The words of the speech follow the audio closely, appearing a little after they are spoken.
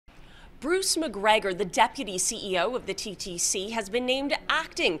Bruce Macgregor, the deputy CEO of the TTC, has been named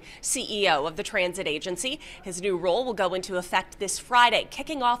acting CEO of the transit agency. His new role will go into effect this Friday,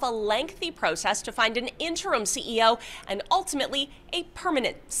 kicking off a lengthy process to find an interim CEO and ultimately a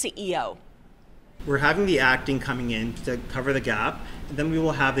permanent CEO. We're having the acting coming in to cover the gap, and then we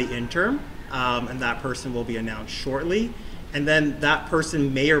will have the interim, and that person will be announced shortly, and then that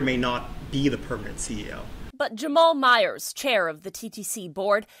person may or may not be the permanent CEO. But Jamal Myers, chair of the TTC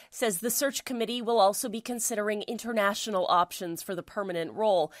board, says the search committee will also be considering international options for the permanent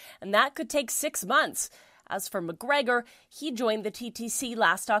role, and that could take 6 months. As for Macgregor, he joined the TTC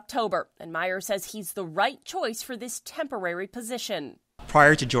last October, and Myers says he's the right choice for this temporary position.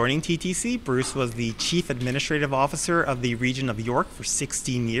 Prior to joining TTC, Bruce was the Chief Administrative Officer of the region of York for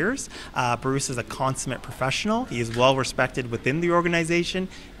 16 years. Bruce is a consummate professional. He is well respected within the organization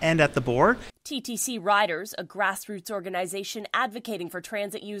and at the board. TTC Riders, a grassroots organization advocating for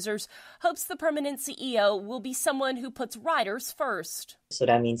transit users, hopes the permanent CEO will be someone who puts riders first. So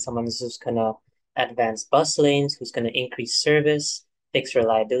that means someone who's going to advance bus lanes, who's going to increase service, fix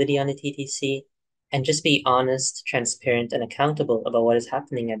reliability on the TTC, and just be honest, transparent, and accountable about what is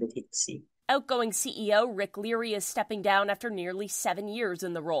happening at the TTC. Outgoing CEO Rick Leary is stepping down after nearly 7 years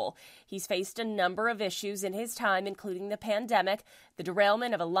in the role. He's faced a number of issues in his time, including the pandemic, the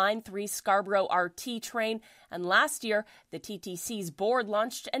derailment of a Line 3 Scarborough RT train, and last year, the TTC's board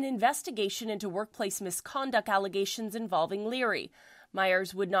launched an investigation into workplace misconduct allegations involving Leary.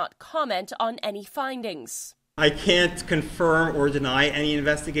 Myers would not comment on any findings. I can't confirm or deny any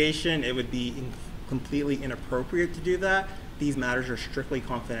investigation. It would be completely inappropriate to do that. These matters are strictly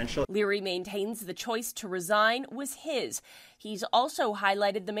confidential. Leary maintains the choice to resign was his. He's also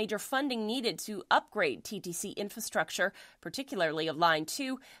highlighted the major funding needed to upgrade TTC infrastructure, particularly of Line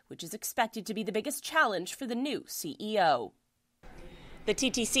 2, which is expected to be the biggest challenge for the new CEO. The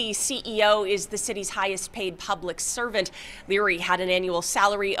TTC CEO is the city's highest paid public servant. Leary had an annual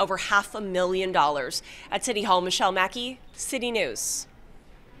salary over $500,000. At City Hall, Michelle Mackey, City News.